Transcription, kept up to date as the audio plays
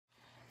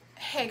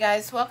Hey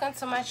guys, welcome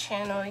to my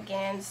channel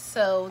again.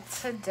 So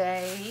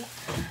today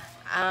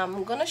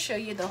I'm gonna show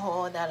you the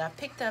haul that I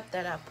picked up,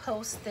 that I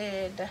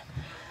posted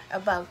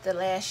about the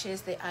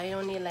lashes, the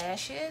Ione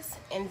lashes,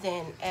 and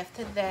then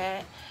after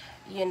that,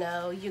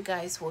 you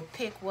guys will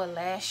pick what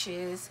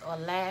lashes or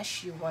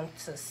lash you want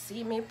to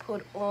see me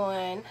put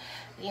on,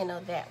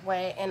 that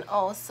way, and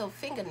also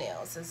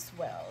fingernails as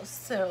well.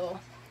 So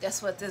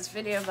that's what this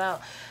video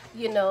about.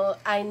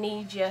 I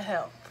need your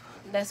help.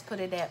 Let's put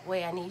it that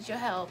way. I need your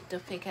help to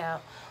pick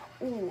out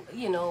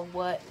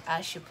what I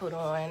should put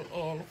on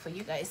and for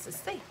you guys to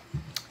see.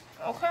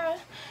 Okay,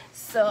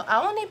 so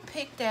I only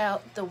picked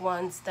out the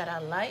ones that I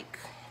like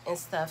and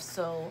stuff,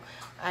 so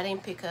I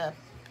didn't pick up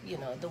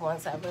the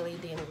ones I really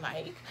didn't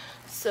like.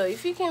 So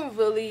if you can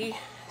really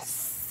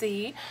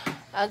see,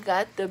 I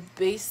got the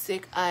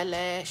basic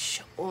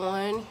eyelash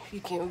on.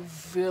 You can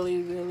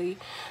really,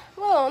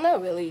 well,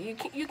 not really,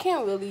 you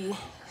can't really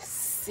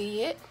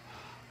see it,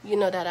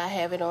 that I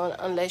have it on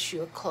unless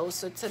you're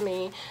closer to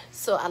me.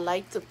 So I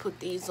like to put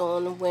these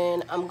on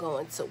when I'm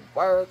going to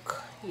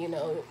work.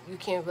 You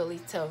can't really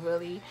tell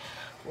really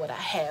what I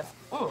have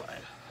on.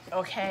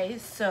 Okay,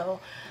 so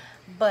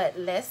but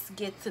let's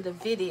get to the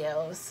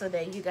video so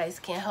that you guys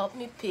can help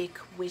me pick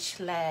which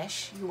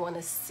lash you want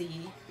to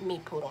see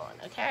me put on.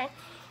 Okay,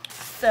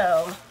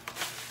 so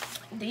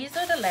these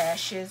are the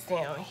lashes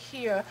down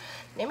here.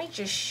 Let me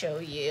just show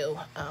you.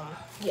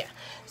 Yeah,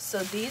 so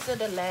these are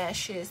the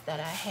lashes that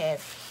I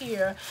have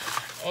here,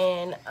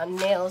 and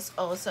nails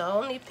also. I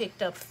only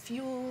picked up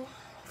 4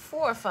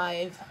 or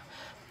 5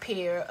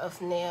 pair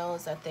of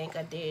nails, I think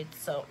I did.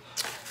 So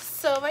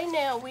right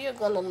now we are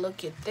gonna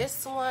look at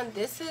this one.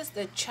 This is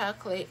the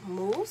chocolate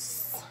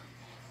mousse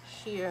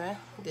here.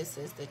 This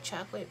is the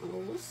chocolate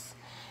mousse,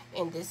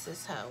 and this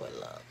is how it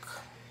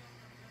look.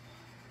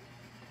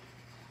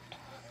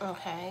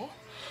 Okay,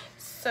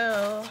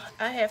 so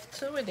I have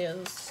 2 of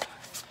those.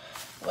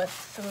 What,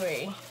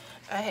 3?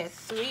 I had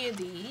 3 of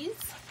these.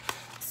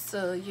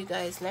 So you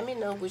guys let me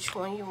know which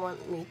one you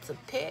want me to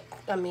pick,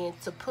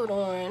 to put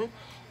on,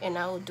 and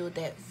I will do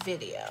that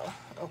video.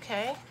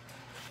 Okay,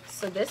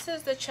 so this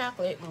is the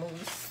chocolate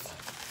mousse,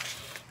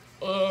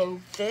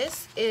 and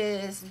this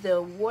is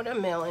the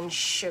watermelon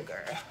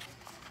sugar.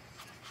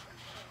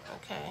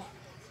 Okay,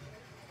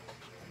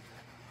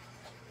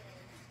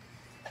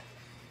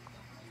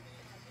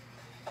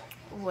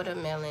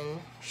 watermelon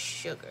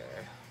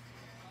sugar.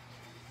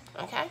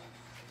 Okay,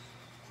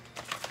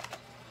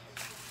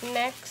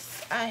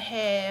 next I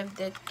have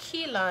the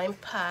key lime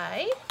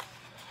pie.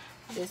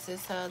 This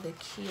is how the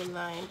key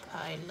lime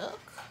pie look.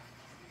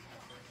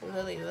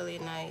 Really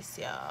nice,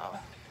 y'all.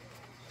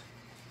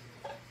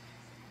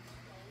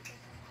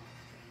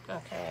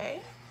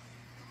 Okay,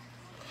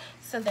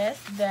 so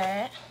that's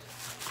that.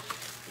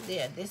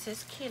 Yeah, this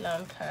is key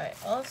lime pie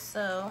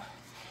also,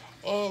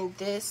 and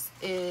this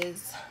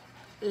is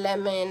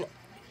lemon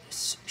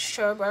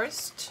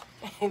sherbet,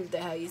 if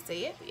that's how you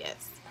say it.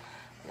 Yes,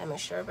 lemon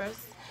sherbet,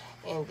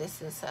 and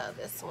this is how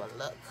this one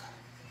look.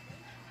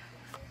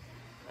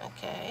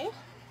 Okay,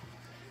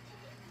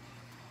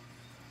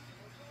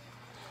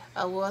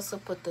 I will also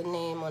put the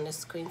name on the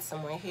screen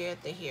somewhere here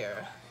at the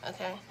here.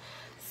 Okay,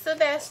 so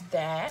that's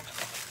that.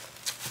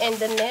 And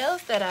the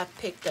nails that I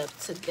picked up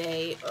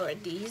today are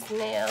these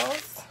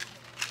nails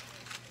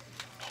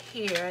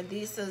here.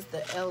 These is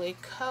the LA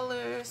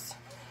Colors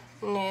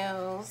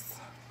nails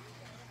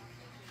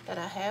that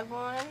I have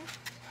on.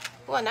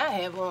 Well, not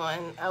have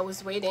on. I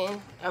was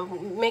waiting.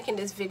 I'm making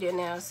this video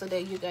now so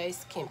that you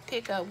guys can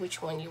pick out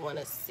which one you want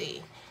to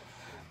see.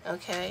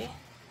 Okay,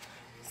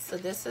 so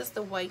this is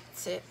the white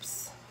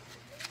tips.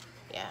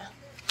 Yeah.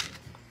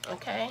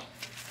 Okay,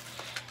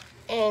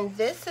 and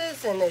this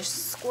is in a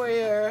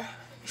square,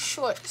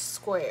 short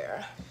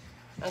square.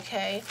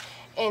 Okay,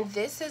 and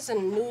this is a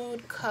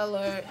nude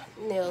color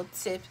nail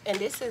tip, and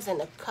this is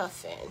in a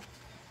cuffin.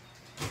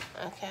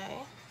 Okay,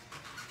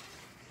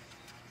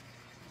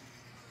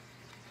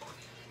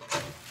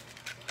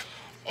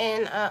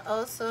 and I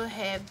also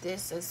have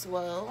this as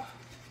well.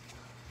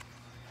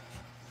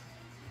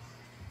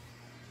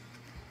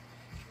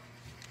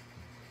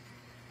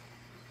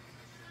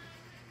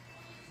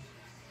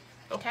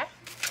 Okay,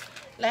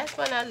 last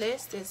one I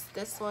list is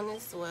this one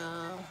as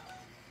well,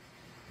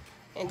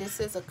 and this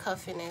is a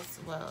cuffin as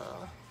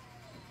well.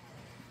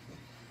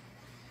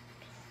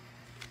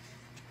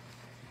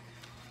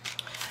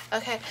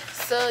 Okay,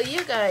 so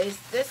you guys,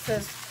 this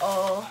is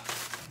all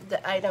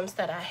the items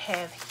that I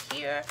have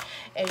here.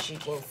 As you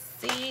can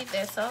see,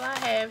 that's all I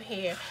have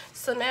here.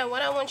 So now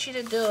what I want you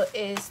to do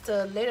is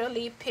to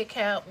literally pick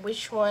out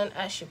which one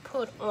I should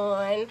put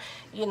on,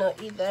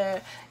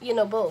 either,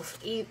 both,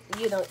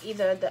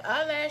 either the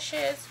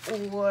eyelashes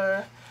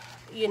or,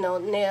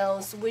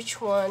 nails.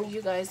 Which one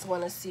you guys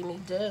want to see me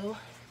do?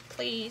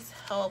 Please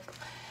help.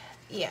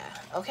 Yeah,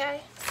 okay,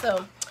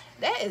 so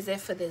that is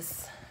it for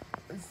this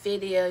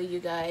video, you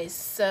guys.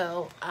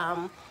 So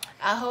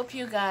I hope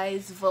you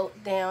guys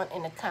vote down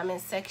in the comment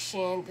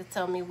section to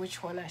tell me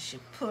which one I should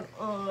put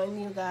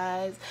on, you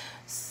guys.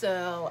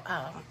 So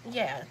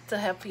yeah, to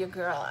help your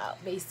girl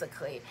out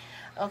basically.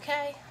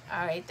 Okay,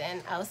 all right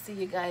then, I'll see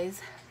you guys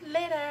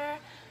later.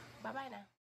 Bye bye now.